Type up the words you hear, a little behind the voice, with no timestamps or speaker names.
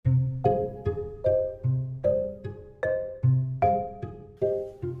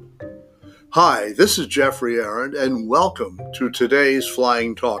Hi, this is Jeffrey Arend, and welcome to today's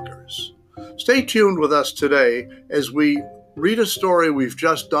Flying Talkers. Stay tuned with us today as we read a story we've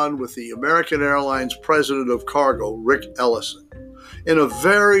just done with the American Airlines President of Cargo, Rick Ellison. In a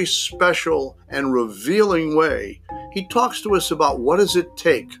very special and revealing way, he talks to us about what does it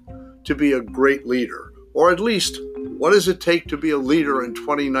take to be a great leader, or at least what does it take to be a leader in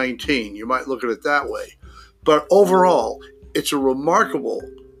 2019? You might look at it that way. But overall, it's a remarkable,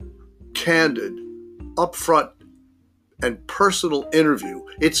 candid, upfront, and personal interview.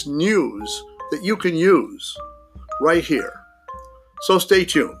 It's news that you can use right here. So stay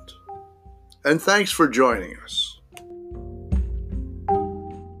tuned. And thanks for joining us.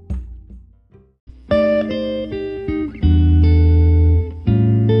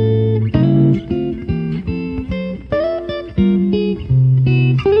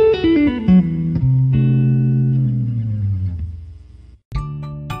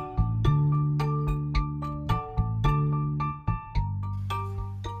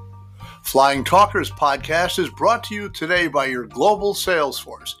 Flying Talkers podcast is brought to you today by your global sales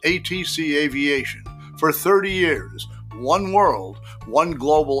force, ATC Aviation. For 30 years, one world, one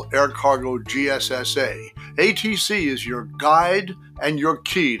global air cargo GSSA. ATC is your guide and your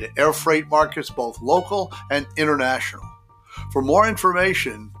key to air freight markets, both local and international. For more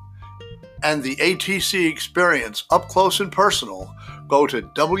information and the ATC experience up close and personal, go to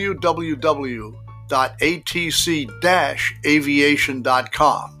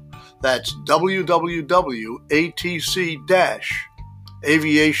www.atc-aviation.com. That's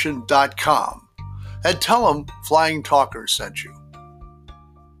www.atc-aviation.com. And tell them Flying Talkers sent you.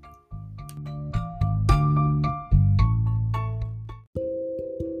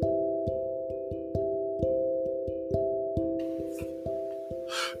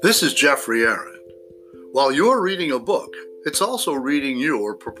 This is Jeffrey Arend. While you're reading a book, it's also reading you,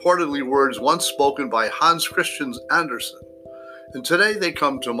 or purportedly words once spoken by Hans Christian Andersen. And today they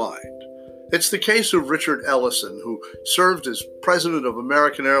come to mind. It's the case of Richard Ellison, who served as president of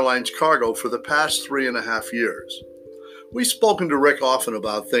American Airlines Cargo for the past 3.5 years. We've spoken to Rick often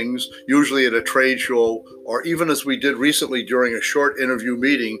about things, usually at a trade show, or even as we did recently during a short interview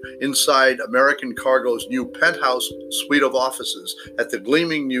meeting inside American Cargo's new penthouse suite of offices at the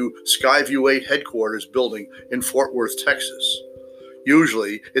gleaming new Skyview 8 headquarters building in Fort Worth, Texas.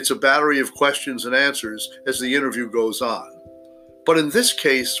 Usually, it's a battery of questions and answers as the interview goes on. But in this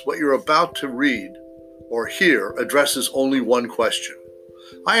case, what you're about to read or hear addresses only one question.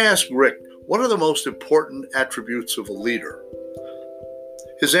 I asked Rick, what are the most important attributes of a leader?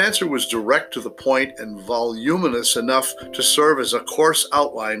 His answer was direct to the point and voluminous enough to serve as a course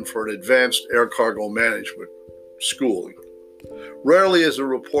outline for an advanced air cargo management schooling. Rarely as a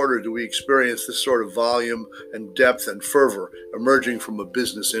reporter do we experience this sort of volume and depth and fervor emerging from a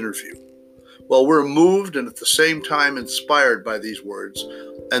business interview. Well, we're moved and at the same time inspired by these words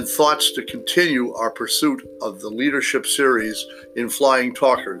and thoughts to continue our pursuit of the leadership series in Flying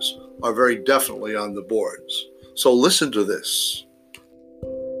Talkers are very definitely on the boards. So listen to this.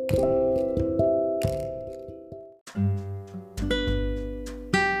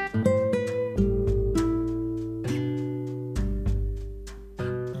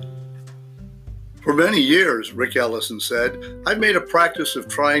 For many years, Rick Ellison said, I've made a practice of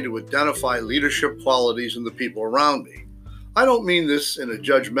trying to identify leadership qualities in the people around me. I don't mean this in a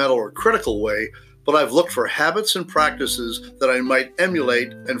judgmental or critical way, but I've looked for habits and practices that I might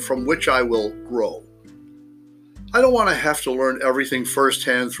emulate and from which I will grow. I don't want to have to learn everything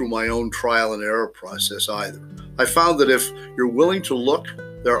firsthand through my own trial and error process either. I found that if you're willing to look,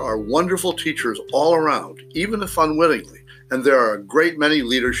 there are wonderful teachers all around, even if unwittingly. And there are a great many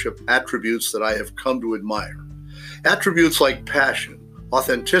leadership attributes that I have come to admire. Attributes like passion,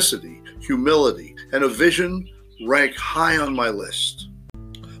 authenticity, humility, and a vision rank high on my list.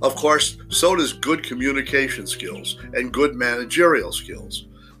 Of course, so does good communication skills and good managerial skills.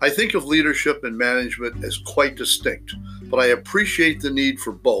 I think of leadership and management as quite distinct, but I appreciate the need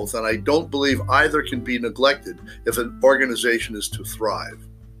for both, and I don't believe either can be neglected if an organization is to thrive.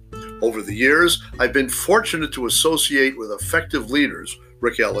 Over the years, I've been fortunate to associate with effective leaders,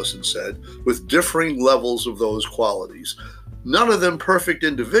 Rick Ellison said, with differing levels of those qualities. None of them perfect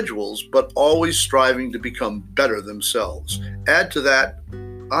individuals, but always striving to become better themselves. Add to that,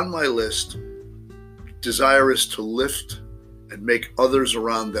 on my list, desirous to lift and make others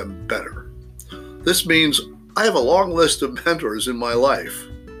around them better. This means I have a long list of mentors in my life.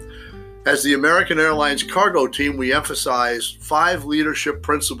 As the American Airlines Cargo team, we emphasize 5 leadership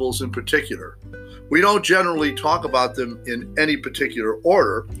principles in particular. We don't generally talk about them in any particular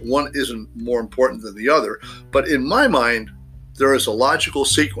order. One isn't more important than the other, but in my mind, there is a logical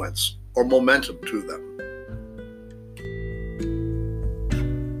sequence or momentum to them.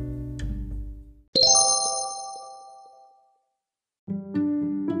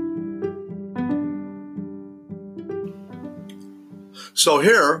 So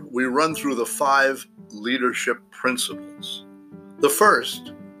here we run through the 5 leadership principles. The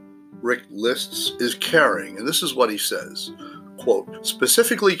first, Rick lists, is caring, and this is what he says, quote,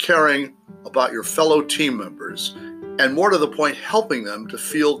 specifically caring about your fellow team members, and more to the point, helping them to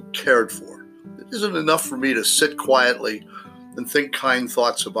feel cared for. It isn't enough for me to sit quietly and think kind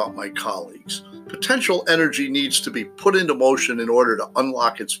thoughts about my colleagues. Potential energy needs to be put into motion in order to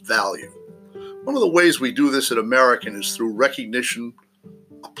unlock its value. One of the ways we do this at American is through recognition,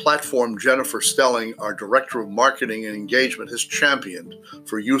 a platform Jennifer Stelling, our Director of Marketing and Engagement, has championed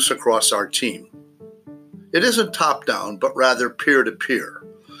for use across our team. It isn't top-down, but rather peer-to-peer.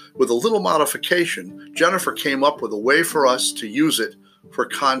 With a little modification, Jennifer came up with a way for us to use it for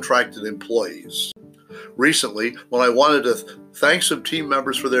contracted employees. Recently, when I wanted to thank some team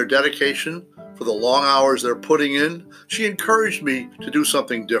members for their dedication, for the long hours they're putting in, she encouraged me to do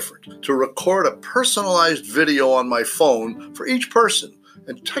something different, to record a personalized video on my phone for each person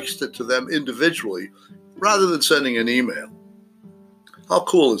and text it to them individually rather than sending an email. How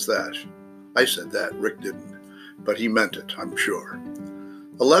cool is that? I said that, Rick didn't, but he meant it, I'm sure.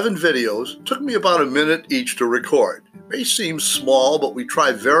 11 videos took me about a minute each to record. It may seem small, but we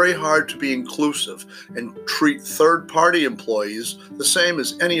try very hard to be inclusive and treat third-party employees the same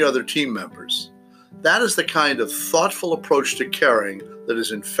as any other team members. That is the kind of thoughtful approach to caring that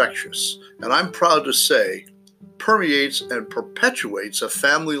is infectious, and I'm proud to say permeates and perpetuates a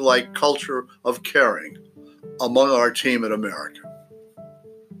family-like culture of caring among our team at American.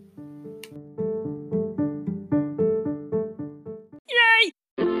 Yay!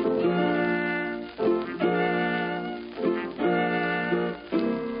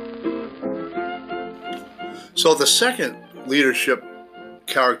 So the second leadership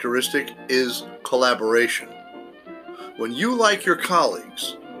characteristic is collaboration. When you like your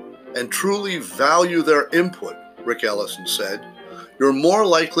colleagues and truly value their input, Rick Ellison said, you're more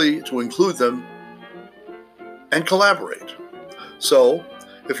likely to include them and collaborate. So,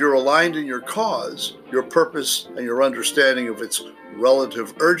 if you're aligned in your cause, your purpose, and your understanding of its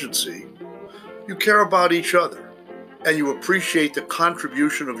relative urgency, you care about each other and you appreciate the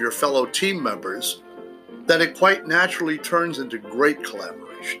contribution of your fellow team members, then it quite naturally turns into great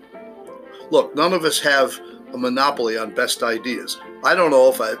collaboration. Look, none of us have a monopoly on best ideas. I don't know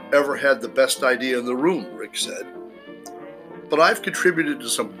if I've ever had the best idea in the room, Rick said, but I've contributed to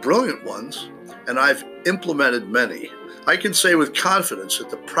some brilliant ones, and I've implemented many. I can say with confidence that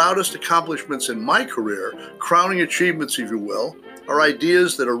the proudest accomplishments in my career, crowning achievements, if you will, are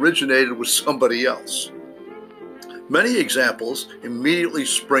ideas that originated with somebody else. Many examples immediately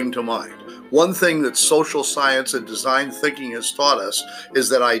spring to mind. One thing that social science and design thinking has taught us is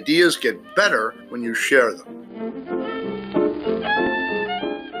that ideas get better when you share them.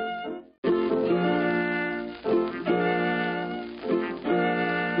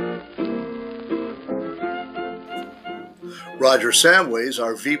 Roger Samways,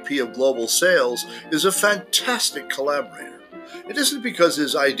 our VP of Global Sales, is a fantastic collaborator. It isn't because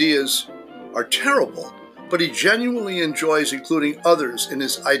his ideas are terrible, but he genuinely enjoys including others in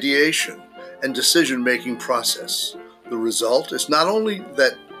his ideation and decision-making process. The result is not only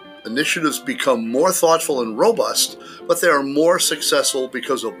that initiatives become more thoughtful and robust, but they are more successful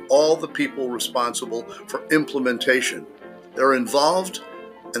because of all the people responsible for implementation. They're involved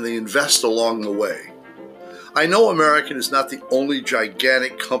and they invest along the way. I know American is not the only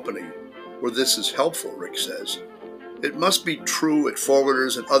gigantic company where this is helpful, Rick says. It must be true at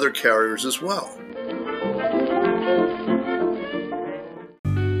forwarders and other carriers as well.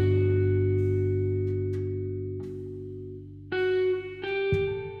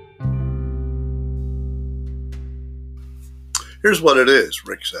 Here's what it is,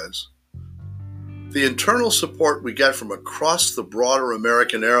 Rick says. The internal support we get from across the broader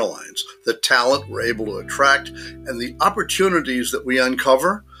American Airlines, the talent we're able to attract, and the opportunities that we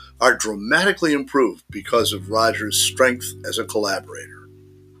uncover are dramatically improved because of Roger's strength as a collaborator.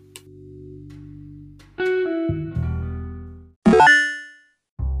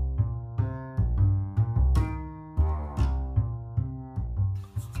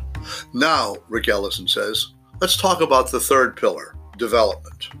 Now, Rick Ellison says, let's talk about the third pillar,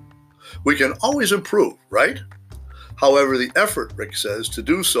 development. We can always improve, right? However, the effort, Rick says, to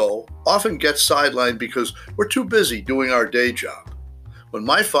do so often gets sidelined because we're too busy doing our day job. When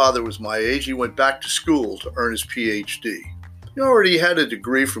my father was my age, he went back to school to earn his PhD. He already had a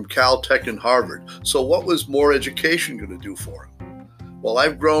degree from Caltech and Harvard, so what was more education going to do for him? Well,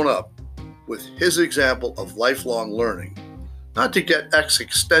 I've grown up, with his example of lifelong learning. Not to get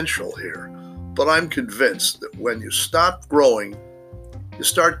existential here, but I'm convinced that when you stop growing, you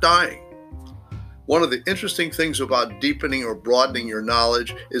start dying. One of the interesting things about deepening or broadening your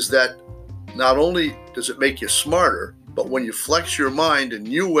knowledge is that not only does it make you smarter, but when you flex your mind in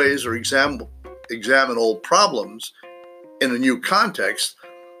new ways or examine old problems in a new context,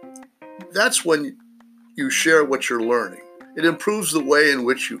 that's when you share what you're learning. It improves the way in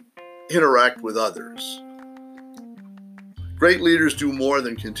which you interact with others. Great leaders do more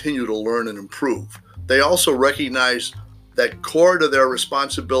than continue to learn and improve. They also recognize that core to their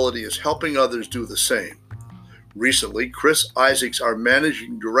responsibility is helping others do the same. Recently, Chris Isaacs, our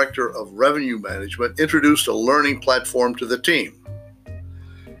Managing Director of Revenue Management, introduced a learning platform to the team.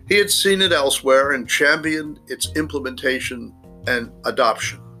 He had seen it elsewhere and championed its implementation and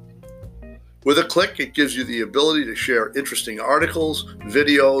adoption. With a click, it gives you the ability to share interesting articles,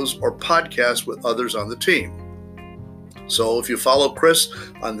 videos, or podcasts with others on the team. So if you follow Chris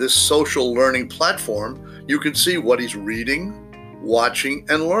on this social learning platform, you can see what he's reading, watching,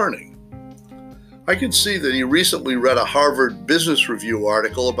 and learning. I can see that he recently read a Harvard Business Review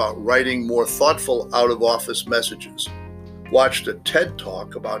article about writing more thoughtful out-of-office messages, watched a TED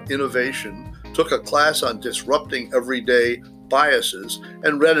Talk about innovation, took a class on disrupting everyday biases,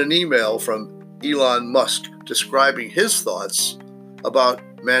 and read an email from Elon Musk describing his thoughts about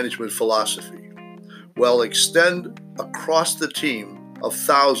management philosophy. Well, extend across the team of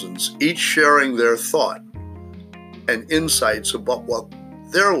thousands, each sharing their thought and insights about what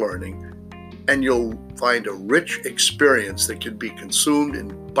they're learning, and you'll find a rich experience that can be consumed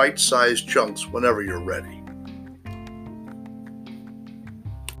in bite-sized chunks whenever you're ready.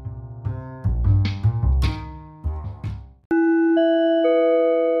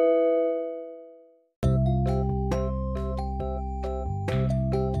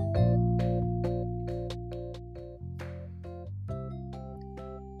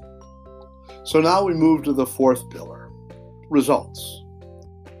 So now we move to the fourth pillar, results.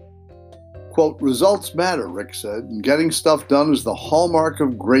 Quote, "Results matter," Rick said, "and getting stuff done is the hallmark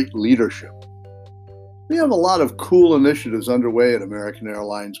of great leadership." We have a lot of cool initiatives underway at American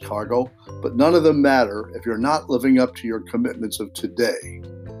Airlines Cargo, but none of them matter if you're not living up to your commitments of today.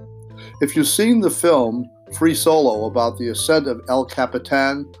 If you've seen the film Free Solo about the ascent of El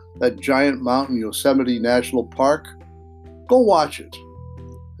Capitan, that giant mountain in Yosemite National Park, go watch it,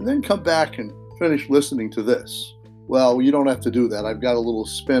 and then come back and finish listening to this. Well, you don't have to do that. I've got a little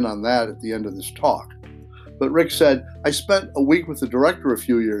spin on that at the end of this talk. But Rick said, "I spent a week with the director a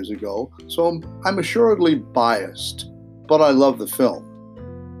few years ago, so I'm assuredly biased, but I love the film."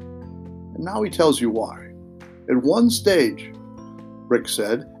 And now he tells you why. At one stage, Rick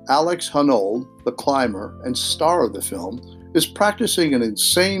said, Alex Honnold, the climber and star of the film, is practicing an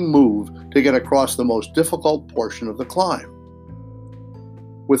insane move to get across the most difficult portion of the climb.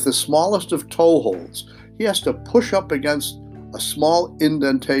 With the smallest of toe holds, he has to push up against a small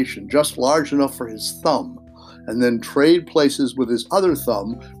indentation just large enough for his thumb, and then trade places with his other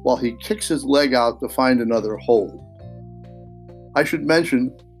thumb while he kicks his leg out to find another hold. I should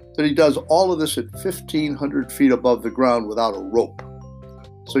mention that he does all of this at 1,500 feet above the ground without a rope.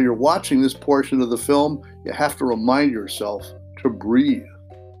 So you're watching this portion of the film, you have to remind yourself to breathe.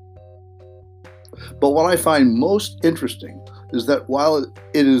 But what I find most interesting is that while it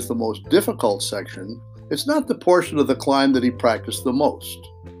is the most difficult section, it's not the portion of the climb that he practiced the most.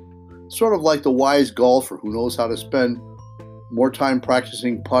 Sort of like the wise golfer who knows how to spend more time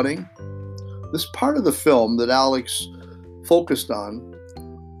practicing putting. This part of the film that Alex focused on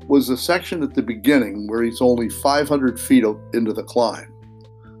was the section at the beginning where he's only 500 feet into the climb.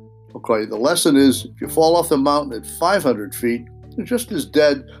 Okay, the lesson is if you fall off the mountain at 500 feet, you're just as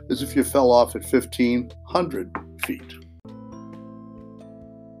dead as if you fell off at 1,500 feet.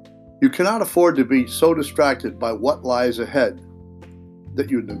 You cannot afford to be so distracted by what lies ahead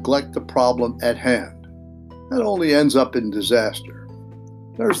that you neglect the problem at hand. That only ends up in disaster.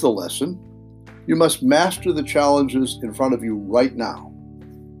 There's the lesson. You must master the challenges in front of you right now.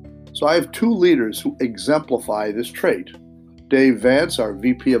 So I have two leaders who exemplify this trait. Dave Vance, our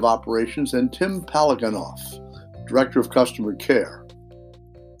VP of Operations, and Tim Palaganoff, Director of Customer Care.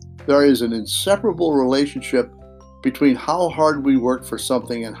 There is an inseparable relationship between how hard we work for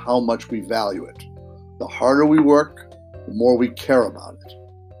something and how much we value it. The harder we work, the more we care about it.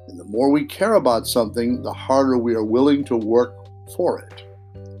 And the more we care about something, the harder we are willing to work for it.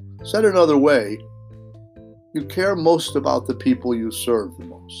 Said another way, you care most about the people you serve the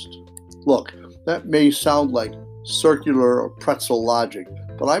most. Look, that may sound like circular or pretzel logic,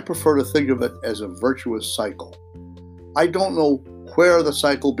 but I prefer to think of it as a virtuous cycle. I don't know where the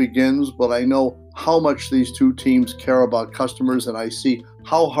cycle begins, but I know how much these two teams care about customers, and I see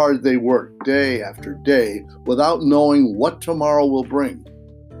how hard they work day after day without knowing what tomorrow will bring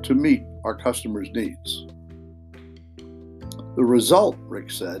to meet our customers' needs. The result, Rick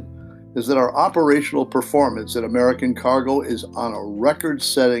said, is that our operational performance at American Cargo is on a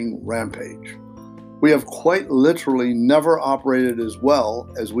record-setting rampage. We have quite literally never operated as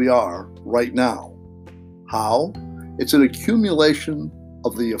well as we are right now. How? It's an accumulation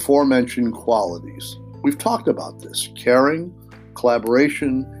of the aforementioned qualities. We've talked about this: caring,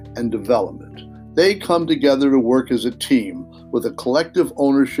 collaboration, and development. They come together to work as a team with a collective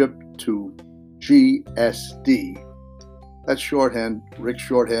ownership to GSD. That's shorthand, Rick's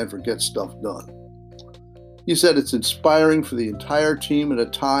shorthand for Get Stuff Done. He said it's inspiring for the entire team at a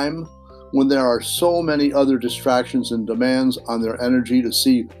time when there are so many other distractions and demands on their energy to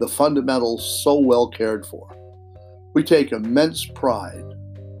see the fundamentals so well cared for. We take immense pride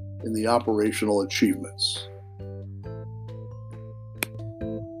in the operational achievements.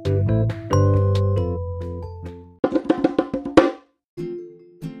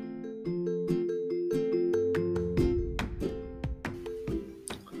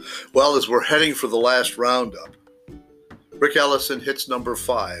 Well, as we're heading for the last roundup, Rick Ellison hits number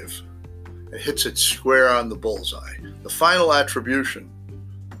 5 and hits it square on the bullseye. The final attribution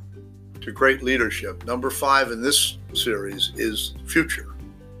to great leadership, number 5 in this series, is future.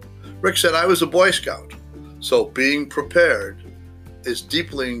 Rick said, I was a Boy Scout, so being prepared is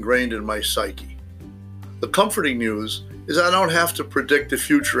deeply ingrained in my psyche. The comforting news is I don't have to predict the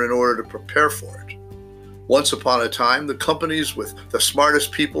future in order to prepare for it. Once upon a time, the companies with the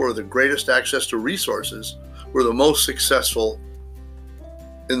smartest people or the greatest access to resources were the most successful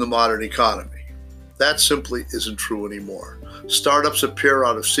in the modern economy. That simply isn't true anymore. Startups appear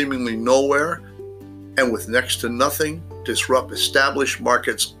out of seemingly nowhere and with next to nothing disrupt established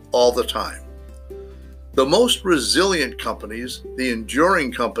markets all the time. The most resilient companies, the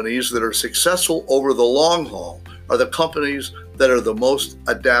enduring companies that are successful over the long haul, are the companies that are the most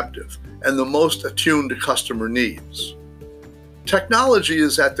adaptive and the most attuned to customer needs. Technology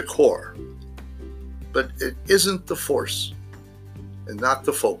is at the core, but it isn't the force and not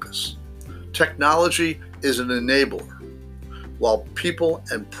the focus. Technology is an enabler, while people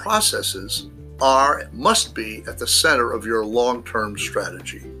and processes must be at the center of your long-term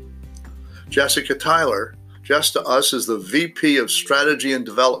strategy. Jessica Tyler, Jess to us, is the VP of Strategy and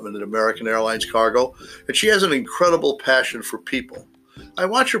Development at American Airlines Cargo, and she has an incredible passion for people. I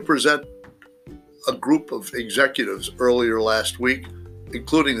watched her present a group of executives earlier last week,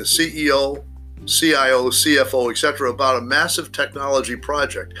 including the CEO, CIO, CFO, etc., about a massive technology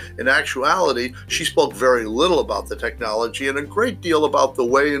project. In actuality, she spoke very little about the technology and a great deal about the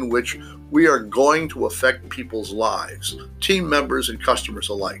way in which we are going to affect people's lives, team members and customers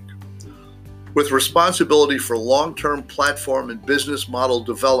alike. With responsibility for long-term platform and business model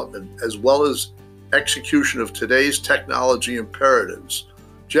development, as well as execution of today's technology imperatives,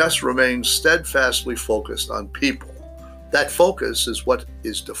 Jess remains steadfastly focused on people. That focus is what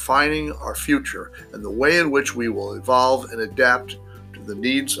is defining our future and the way in which we will evolve and adapt to the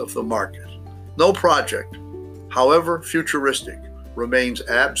needs of the market. No project, however futuristic, remains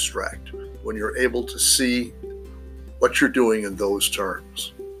abstract when you're able to see what you're doing in those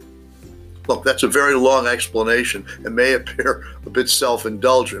terms. Look, that's a very long explanation and may appear a bit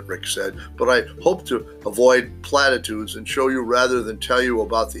self-indulgent, Rick said, but I hope to avoid platitudes and show you rather than tell you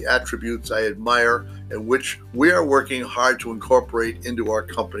about the attributes I admire and which we are working hard to incorporate into our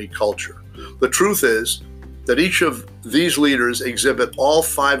company culture. The truth is that each of these leaders exhibit all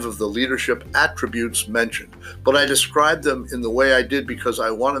 5 of the leadership attributes mentioned, but I describe them in the way I did because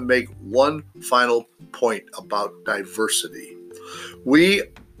I want to make one final point about diversity. We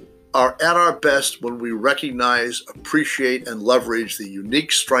are at our best when we recognize, appreciate, and leverage the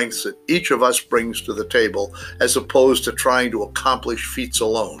unique strengths that each of us brings to the table, as opposed to trying to accomplish feats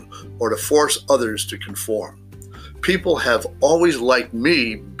alone or to force others to conform. People have always liked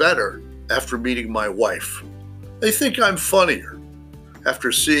me better after meeting my wife. They think I'm funnier after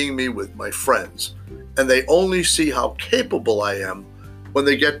seeing me with my friends, and they only see how capable I am when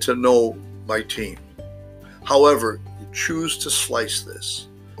they get to know my team. However you choose to slice this,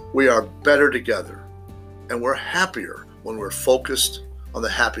 we are better together, and we're happier when we're focused on the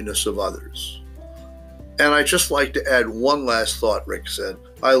happiness of others. And I'd just like to add one last thought, Rick said.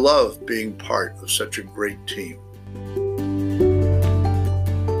 I love being part of such a great team.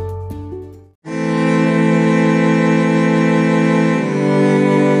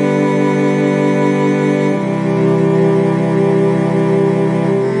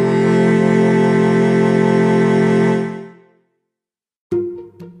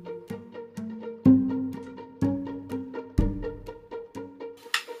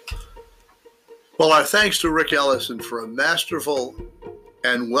 Well, our thanks to Rick Ellison for a masterful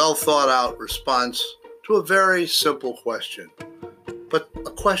and well thought out response to a very simple question, but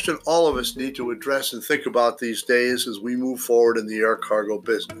a question all of us need to address and think about these days as we move forward in the air cargo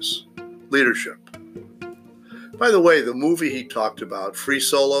business: leadership. By the way, the movie he talked about, Free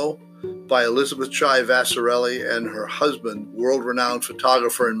Solo, by Elizabeth Chai Vassarelli and her husband, world-renowned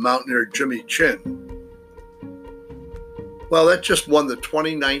photographer and mountaineer Jimmy Chin, well, that just won the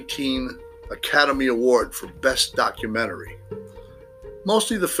 2019 Academy Award for Best Documentary.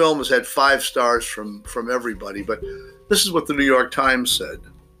 Mostly the film has had 5 stars from everybody, but this is what the New York Times said.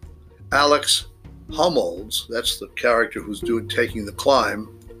 Alex Humolds, that's the character who's taking the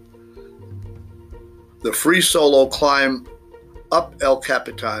climb, the free solo climb up El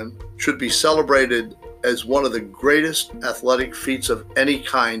Capitan should be celebrated as one of the greatest athletic feats of any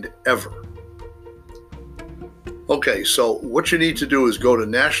kind ever. Okay, so what you need to do is go to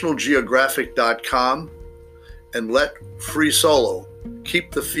nationalgeographic.com and let Free Solo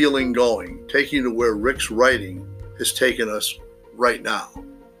keep the feeling going, taking you to where Rick's writing has taken us right now.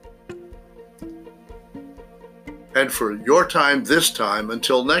 And for your time this time,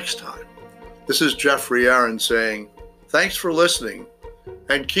 until next time, this is Jeffrey Aaron saying, thanks for listening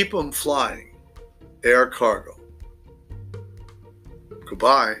and keep 'em flying, Air Cargo.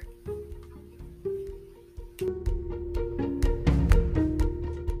 Goodbye.